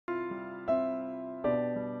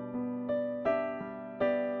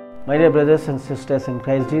My dear brothers and sisters in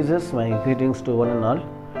Christ Jesus, my greetings to one and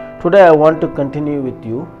all. Today I want to continue with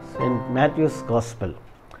you in Matthew's Gospel,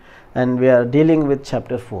 and we are dealing with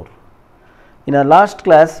chapter 4. In our last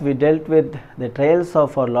class, we dealt with the trials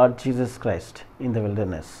of our Lord Jesus Christ in the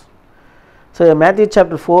wilderness. So Matthew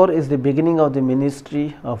chapter 4 is the beginning of the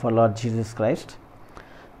ministry of our Lord Jesus Christ.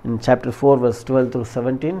 In chapter 4 verse 12 through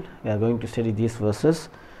 17, we are going to study these verses.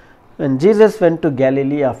 When Jesus went to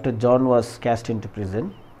Galilee after John was cast into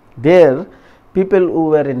prison, there people who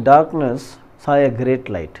were in darkness saw a great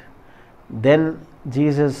light. Then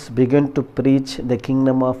Jesus began to preach, the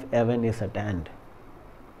kingdom of heaven is at hand.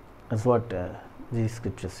 That's what the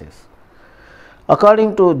scripture says.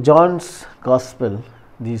 According to John's Gospel,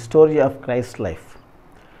 the story of Christ's life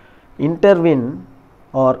intervene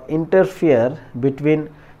or interfere between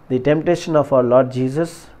the temptation of our Lord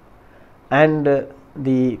Jesus and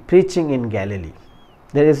the preaching in Galilee.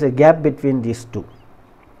 There is a gap between these two.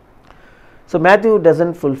 So Matthew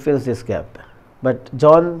doesn't fulfill this gap, but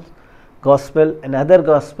John's Gospel and other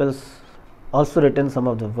Gospels also written some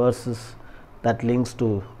of the verses that links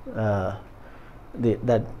to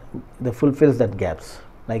that fulfills that gaps.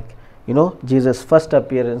 Like, Jesus' first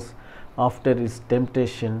appearance after his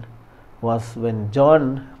temptation was when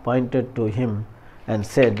John pointed to him and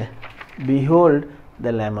said, "Behold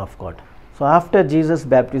the Lamb of God." So after Jesus'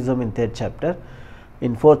 baptism in 3rd chapter,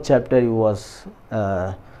 in 4th chapter he was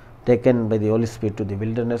taken by the Holy Spirit to the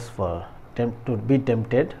wilderness to be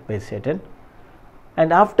tempted by Satan.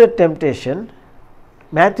 And after temptation,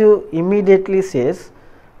 Matthew immediately says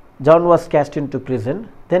John was cast into prison.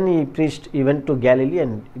 Then he went to Galilee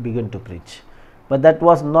and began to preach. But that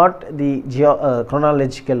was not the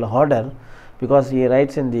chronological order, because he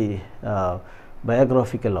writes in the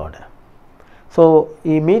biographical order. So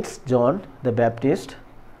he meets John the Baptist.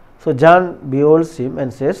 So John beholds him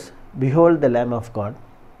and says, "Behold the Lamb of God,"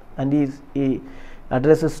 and he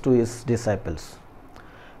addresses to his disciples.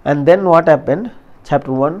 And then what happened?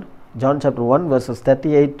 John chapter 1 verses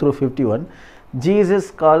 38 through 51,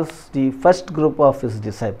 Jesus calls the first group of his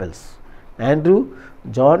disciples: Andrew,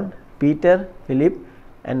 John, Peter, Philip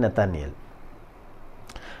and Nathanael.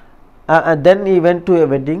 And then he went to a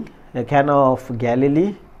wedding, a Cana of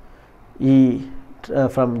Galilee. He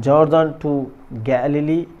from Jordan to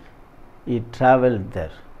Galilee he travelled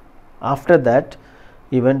there. After that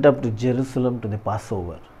he went up to Jerusalem to the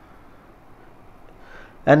Passover,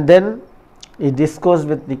 and then he discoursed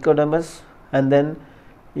with Nicodemus, and then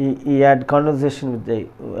he had conversation with the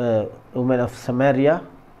woman of Samaria,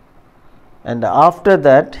 and after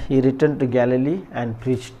that he returned to Galilee and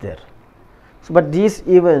preached there. So, but these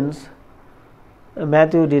events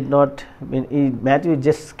Matthew did not. Matthew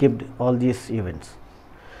just skipped all these events,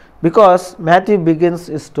 because Matthew begins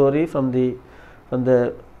his story from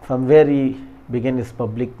where he began his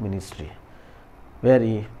public ministry, where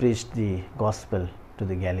he preached the gospel to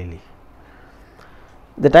the Galilee.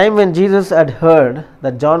 The time when Jesus had heard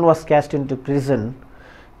that John was cast into prison,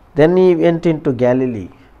 then he went into Galilee.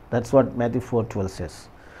 That's what Matthew 4:12 says.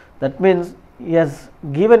 That means he has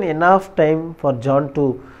given enough time for John to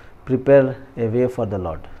prepare a way for the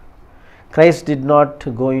Lord. Christ did not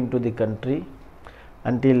go into the country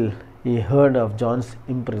until he heard of John's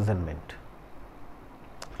imprisonment.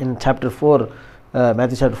 In chapter 4,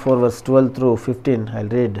 Matthew chapter 4 verse 12 through 15, I'll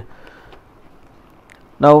read.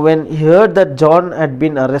 Now when he heard that John had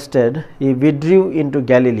been arrested, he withdrew into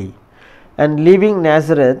Galilee, and leaving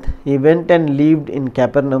Nazareth, he went and lived in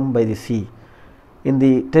Capernaum by the sea, in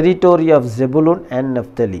the territory of Zebulun and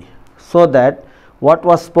Naphtali, so that what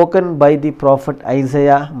was spoken by the prophet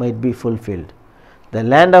Isaiah might be fulfilled: the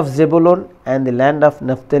land of Zebulun and the land of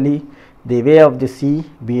Naphtali, the way of the sea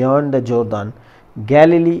beyond the Jordan,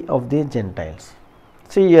 Galilee of the Gentiles.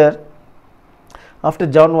 See here, after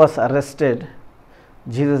John was arrested,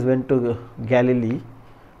 Jesus went to Galilee,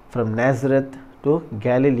 from Nazareth to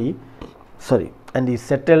Galilee, and he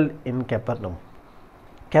settled in Capernaum.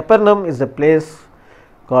 Capernaum is a place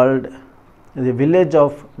called the village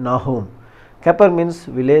of Nahum. Kapar means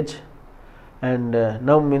village, and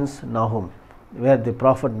Naum means Nahum, where the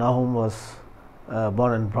prophet Nahum was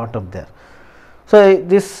born and brought up there. So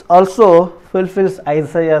this also fulfills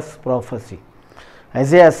Isaiah's prophecy.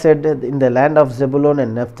 Isaiah said that in the land of Zebulun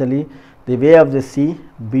and Naphtali, the way of the sea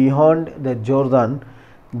beyond the Jordan,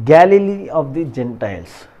 Galilee of the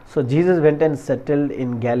Gentiles. So Jesus went and settled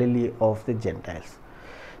in Galilee of the Gentiles.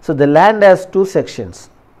 So the land has two sections.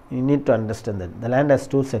 You need to understand that the land has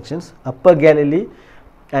two sections: Upper Galilee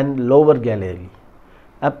and Lower Galilee.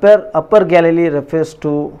 Upper Galilee refers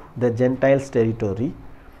to the Gentiles territory,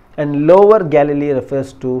 and Lower Galilee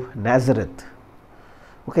refers to Nazareth,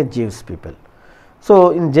 okay, Jewish people.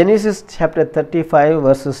 So, in Genesis chapter 35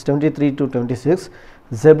 verses 23 to 26,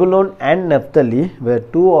 Zebulun and Naphtali were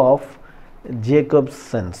two of Jacob's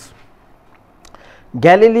sons.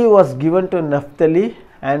 Galilee was given to Naphtali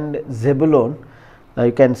and Zebulun.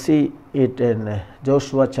 You can see it in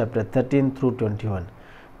Joshua chapter 13 through 21.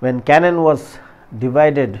 When Canaan was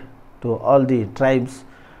divided to all the tribes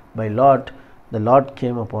by Lot, the Lot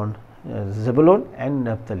came upon Zebulun and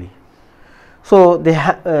Naphtali. So, they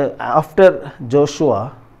after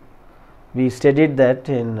Joshua, we studied that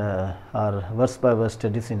in our verse by verse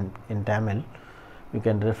studies in Tamil. You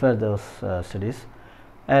can refer those studies.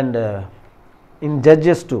 And in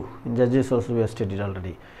Judges too, in Judges also we have studied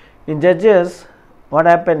already. In Judges, what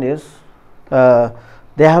happened is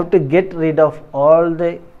they have to get rid of all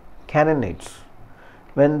the Canaanites.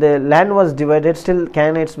 When the land was divided, still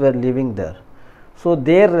Canaanites were living there. So,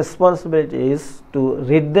 their responsibility is to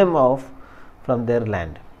rid them off from their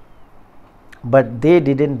land. But they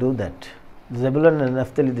didn't do that. Zebulun and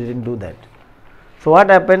Naphtali didn't do that. So, what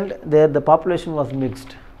happened there? The population was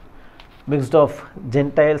mixed of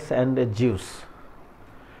Gentiles and Jews.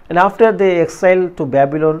 And after they exiled to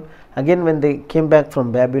Babylon, again when they came back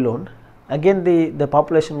from Babylon, again the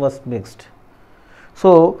population was mixed.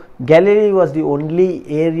 So, Galilee was the only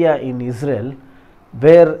area in Israel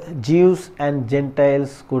where Jews and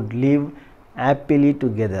Gentiles could live happily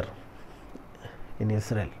together in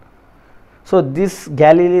Israel. So, this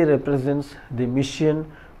Galilee represents the mission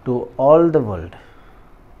to all the world.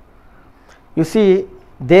 You see,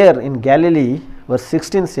 there in Galilee, verse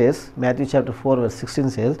 16 says, Matthew chapter 4 verse 16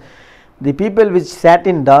 says, the people which sat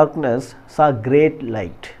in darkness saw great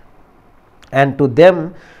light, and to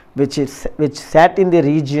them which sat in the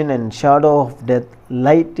region and shadow of death,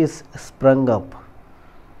 light is sprung up.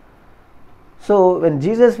 So, when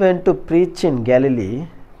Jesus went to preach in Galilee,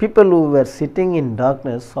 people who were sitting in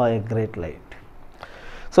darkness saw a great light.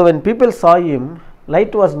 So, when people saw him,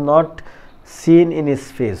 light was not seen in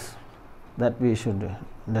his face, that we should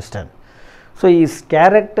understand. So, his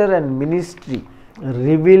character and ministry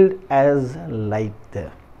revealed as light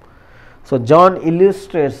there. So, John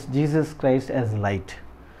illustrates Jesus Christ as light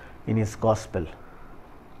in his gospel.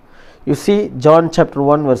 You see John chapter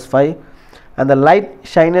 1 verse 5, and the light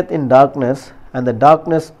shineth in darkness, and the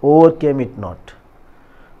darkness overcame it not.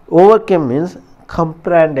 Overcame means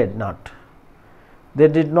comprehended not. They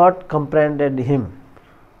did not comprehend him.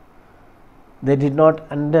 They did not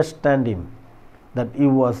understand him, that he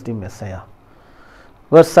was the Messiah.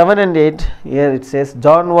 Verse 7 and 8, here it says,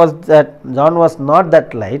 John was not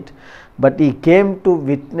that light, but he came to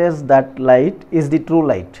witness that light is the true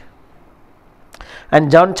light. And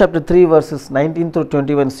John chapter 3 verses 19 through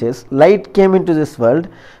 21 says, light came into this world,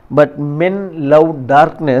 but men loved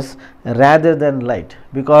darkness rather than light,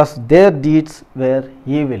 because their deeds were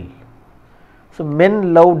evil. So,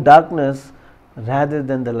 men loved darkness rather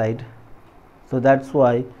than the light. So, that is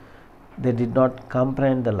why they did not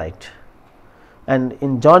comprehend the light. And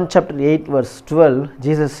in John chapter 8 verse 12,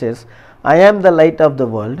 Jesus says, I am the light of the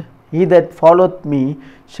world. He that followeth me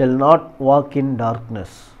shall not walk in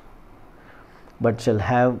darkness, but shall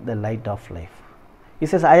have the light of life. He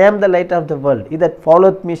says, I am the light of the world. He that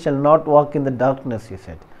followeth me shall not walk in the darkness, he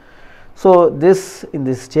said. So, this in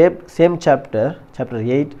this same chapter, chapter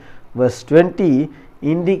 8 verse 20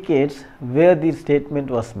 indicates where the statement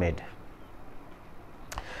was made.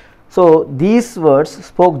 So, these words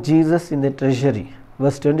spoke Jesus in the treasury.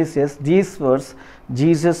 Verse 20 says, these words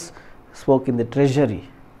Jesus spoke in the treasury.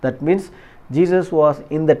 That means Jesus was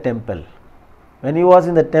in the temple. When he was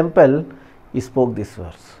in the temple, he spoke these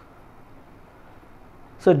words.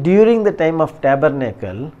 So, during the time of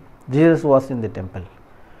tabernacle, Jesus was in the temple.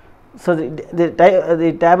 So,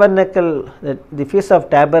 the tabernacle, the feast of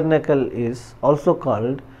tabernacle is also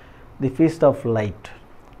called the feast of light.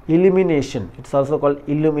 Illumination, it is also called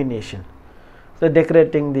illumination. So,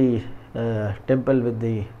 decorating the temple with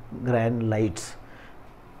the grand lights.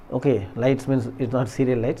 Okay, lights means it is not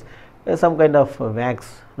serial lights, some kind of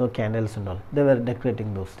wax, no candles and all. They were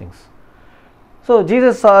decorating those things. So,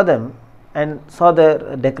 Jesus saw them and saw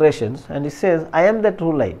their decorations, and he says, I am the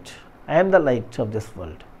true light. I am the light of this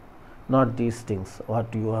world, not these things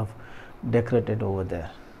what you have decorated over there.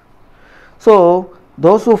 So,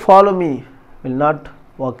 those who follow me will not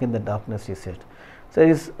walk in the darkness, he said. So, there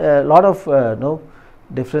is a lot of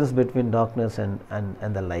difference between darkness and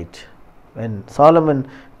the light. When Solomon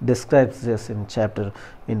describes this in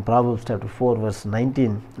Proverbs chapter 4 verse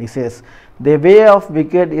 19, he says, the way of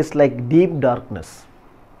wicked is like deep darkness.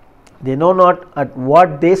 They know not at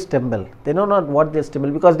what they stumble. They know not what they stumble,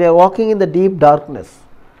 because they are walking in the deep darkness.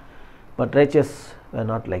 But righteous were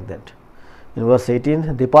not like that. In verse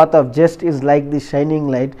 18, the path of just is like the shining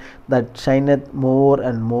light that shineth more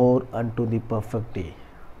and more unto the perfect day.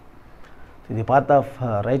 So, the path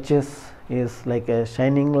of righteous is like a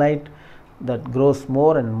shining light that grows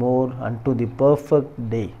more and more unto the perfect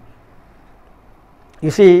day.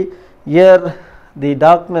 You see, here the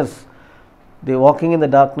darkness, the walking in the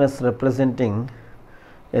darkness representing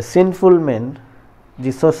a sinful man,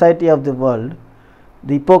 the society of the world,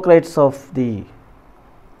 the hypocrites of the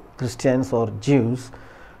Christians or Jews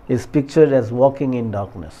is pictured as walking in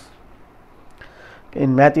darkness.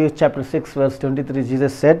 In Matthew chapter 6 verse 23,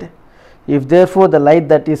 Jesus said, if therefore the light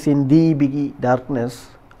that is in thee be darkness,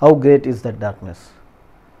 how great is that darkness?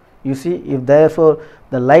 You see, if therefore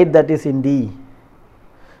the light that is in thee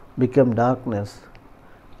become darkness,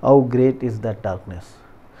 how great is that darkness?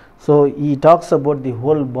 So, he talks about the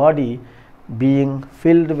whole body being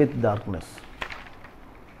filled with darkness.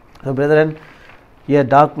 So, brethren, here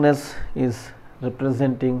darkness is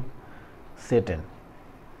representing Satan.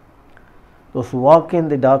 Those who walk in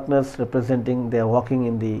the darkness representing they are walking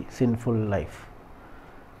in the sinful life.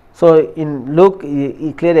 So, in Luke,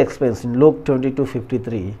 he clearly explains in Luke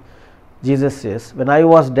 22:53, Jesus says, when I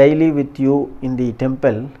was daily with you in the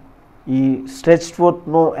temple, ye stretched forth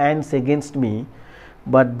no hands against me,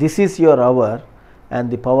 but this is your hour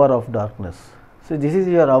and the power of darkness. So, this is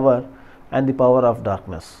your hour and the power of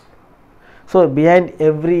darkness. So, behind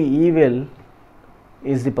every evil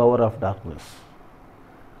is the power of darkness.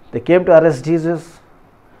 They came to arrest Jesus,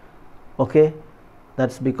 okay,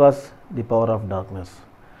 that's because the power of darkness,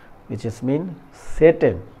 which is mean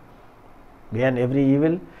Satan. Behind every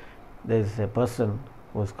evil there is a person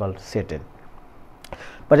who is called Satan.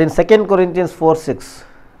 But in 2 Corinthians 4:6,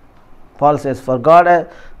 Paul says, for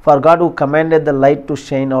God who commanded the light to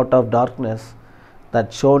shine out of darkness,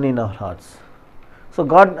 that shone in our hearts. So,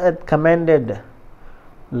 God had commanded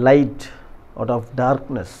light out of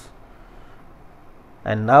darkness,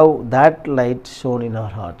 and now that light shone in our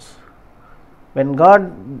hearts. When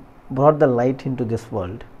God brought the light into this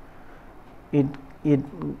world, it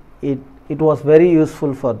was very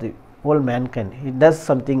useful for the whole mankind. It does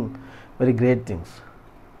something very great things.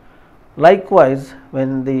 Likewise,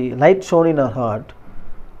 when the light shone in our heart,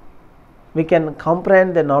 we can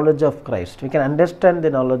comprehend the knowledge of Christ, we can understand the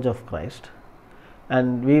knowledge of Christ,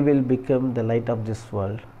 and we will become the light of this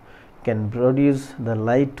world, can produce the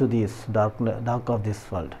light to this dark of this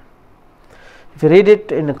world. If you read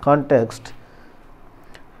it in a context,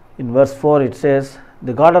 in verse 4 it says,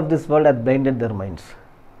 the God of this world hath blinded their minds.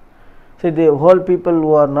 See, the whole people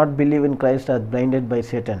who are not believe in Christ are blinded by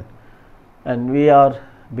Satan, and we are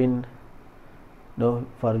been,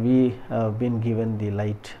 for we have been given the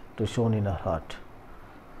light to shone in our heart,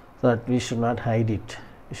 so that we should not hide it,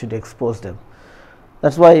 we should expose them.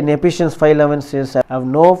 That's why in Ephesians 5:11 says, have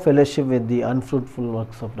no fellowship with the unfruitful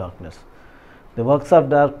works of darkness. The works of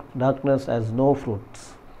darkness has no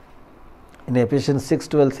fruits. In Ephesians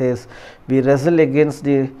 6:12 says, we wrestle against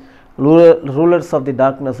the rulers of the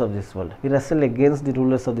darkness of this world. We wrestle against the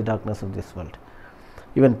rulers of the darkness of this world.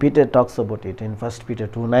 Even Peter talks about it in 1 Peter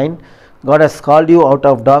 2:9. God has called you out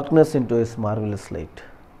of darkness into his marvelous light.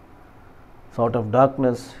 So, out of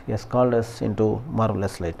darkness he has called us into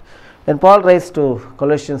marvelous light. When Paul writes to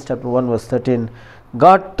Colossians chapter 1 verse 13,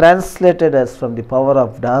 God translated us from the power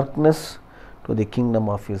of darkness to the kingdom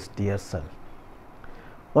of his dear Son.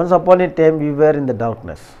 Once upon a time we were in the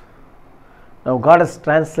darkness. Now God has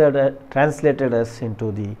translated us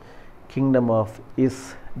into the kingdom of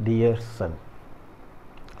his dear Son.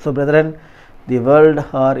 So, brethren, the world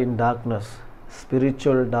are in darkness,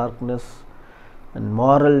 spiritual darkness and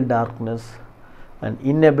moral darkness, and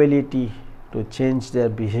inability to change their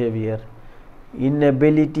behavior,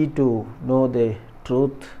 inability to know the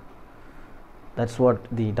truth. That's what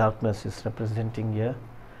the darkness is representing here.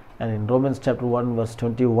 And in Romans chapter 1 verse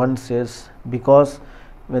 21 says, because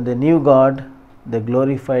when they knew God, they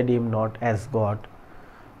glorified him not as God,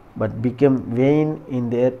 but became vain in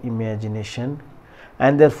their imagination,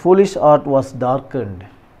 and their foolish heart was darkened.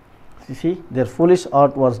 You see, their foolish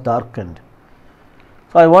heart was darkened.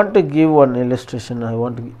 So, I want to give one illustration. I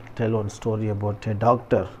want to tell one story about a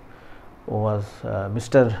doctor who was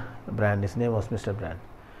Mr. Brand. His name was Mr. Brand.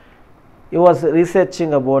 He was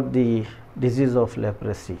researching about the disease of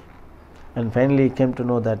leprosy, and finally came to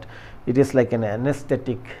know that it is like an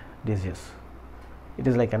anesthetic disease. It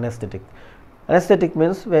is like anesthetic. Anesthetic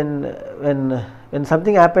means when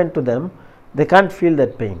something happened to them, they can't feel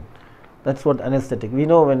that pain. That's what anesthetic. We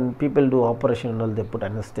know when people do operation and all, they put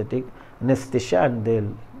anesthesia, and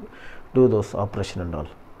they'll do those operation and all.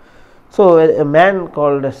 So, a man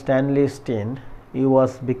called Stanley Stein, he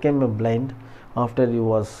became blind after he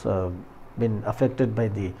was been affected by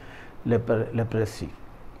the leprosy.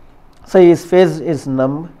 So his face is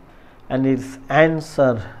numb and his hands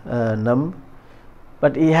are numb,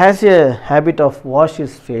 but he has a habit of wash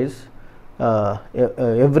his face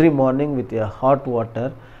every morning with hot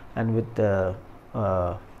water and with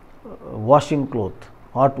washing cloth,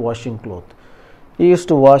 hot washing cloth. He used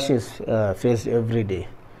to wash his face every day,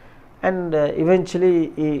 and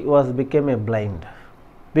eventually he became a blind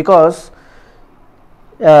because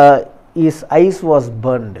his eyes was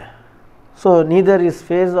burned. So neither his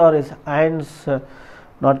face or his hands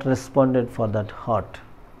not responded for that hot.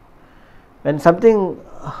 When something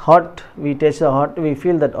hot, we touch the hot, we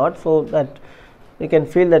feel that hot, so that we can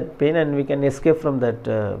feel that pain and we can escape from that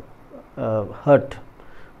hurt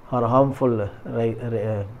or harmful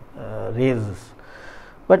rays.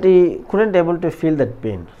 But he couldn't able to feel that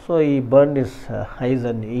pain, so he burned his eyes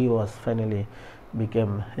and he was finally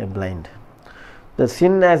became a blind. The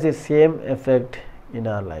sin has the same effect in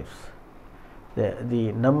our lives.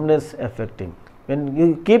 The numbness affecting. When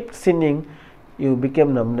you keep sinning, you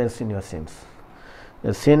become numbness in your sins.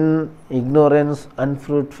 The sin, ignorance,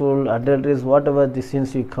 unfruitful, adulteries, whatever the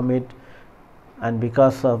sins you commit, and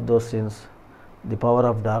because of those sins, the power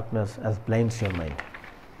of darkness has blinds your mind.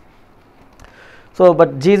 So,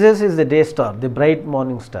 but Jesus is the day star, the bright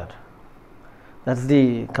morning star. That's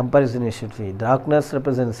the comparison you should see. Darkness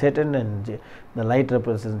represents Satan and the light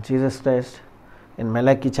represents Jesus Christ. In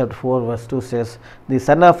Malachi chapter 4 verse 2 says, the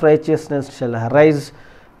Son of Righteousness shall arise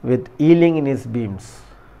with healing in his beams,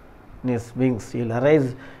 in his wings. He will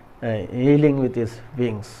arise healing with his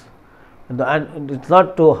wings. And it's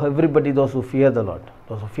not to everybody, those who fear the Lord.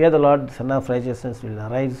 Those who fear the Lord, the Son of Righteousness will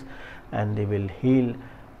arise and he will heal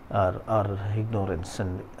our ignorance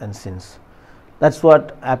and sins. That's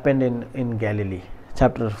what happened in Galilee.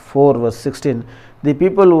 Chapter 4 verse 16, the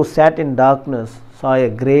people who sat in darkness saw a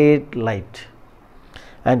great light.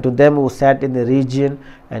 And to them who sat in the region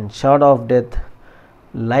and shadow of death,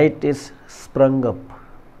 light is sprung up.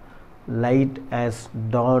 Light has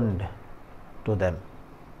dawned to them.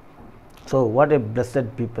 So what a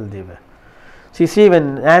blessed people they were. So you see,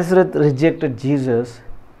 when Nazareth rejected Jesus,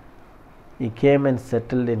 he came and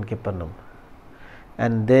settled in Capernaum.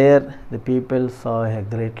 And there the people saw a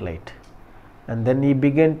great light. And then he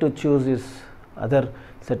began to choose his other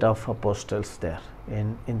set of apostles there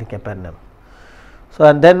in the Capernaum. So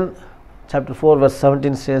and then chapter 4 verse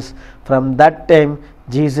 17 says, from that time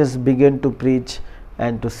Jesus began to preach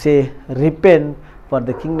and to say, repent, for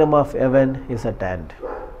the kingdom of heaven is at hand.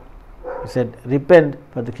 He said, repent,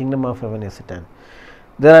 for the kingdom of heaven is at hand.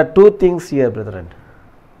 There are two things here, brethren.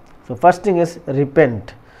 So first thing is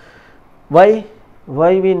repent. Why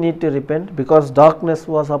we need to repent? Because darkness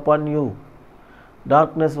was upon you.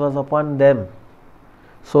 Darkness was upon them.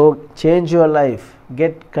 So change your life,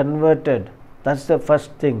 get converted. That's the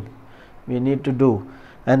first thing we need to do.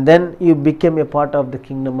 And then you become a part of the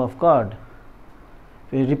kingdom of God.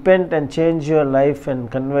 If you repent and change your life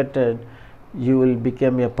and converted, you will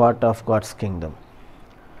become a part of God's kingdom.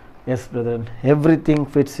 Yes, brethren, everything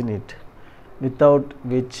fits in it, without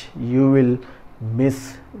which you will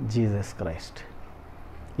miss Jesus Christ.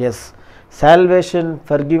 Yes, salvation,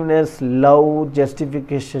 forgiveness, love,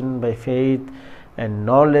 justification by faith and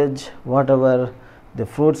knowledge, whatever the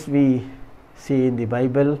fruits we see in the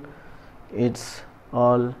Bible, it's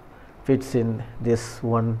all fits in this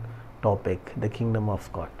one topic, the kingdom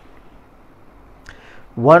of God.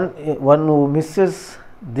 One who misses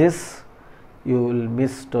this, you will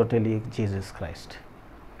miss totally Jesus Christ.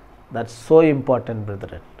 That's so important,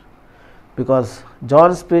 brethren, because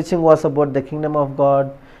John's preaching was about the kingdom of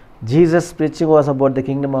God, Jesus' preaching was about the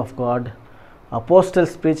kingdom of God,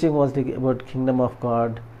 Apostles' preaching was about kingdom of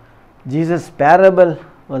God, Jesus' parable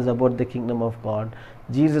was about the kingdom of God,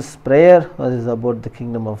 Jesus' prayer was about the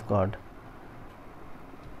kingdom of God.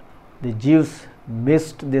 The Jews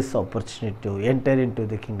missed this opportunity to enter into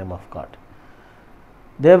the kingdom of God.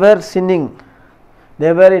 They were sinning,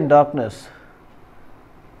 they were in darkness.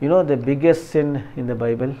 You know, the biggest sin in the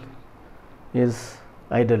Bible is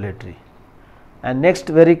idolatry, and next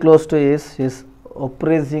very close to is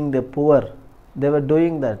oppressing the poor. They were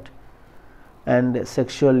doing that, and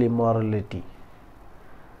sexual immorality.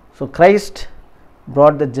 So Christ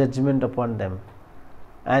brought the judgment upon them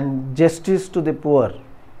and justice to the poor.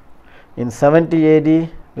 In 70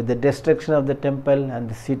 AD, with the destruction of the temple and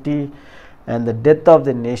the city and the death of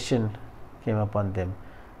the nation came upon them,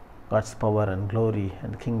 God's power and glory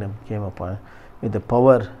and kingdom came upon with the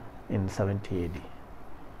power in 70 AD.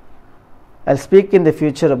 I'll speak in the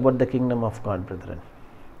future about the kingdom of God, brethren.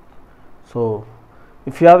 So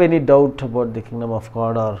If you have any doubt about the kingdom of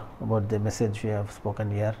God or about the message we have spoken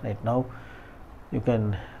here right now, you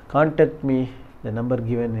can contact me, the number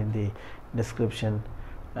given in the description,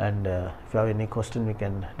 and if you have any question we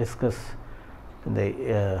can discuss in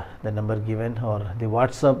the number given, or the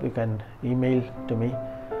WhatsApp you can email to me.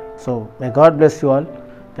 So may God bless you all.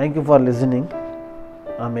 Thank you for listening.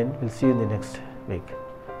 Amen. We'll see you in the next week,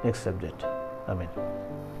 next subject. Amen.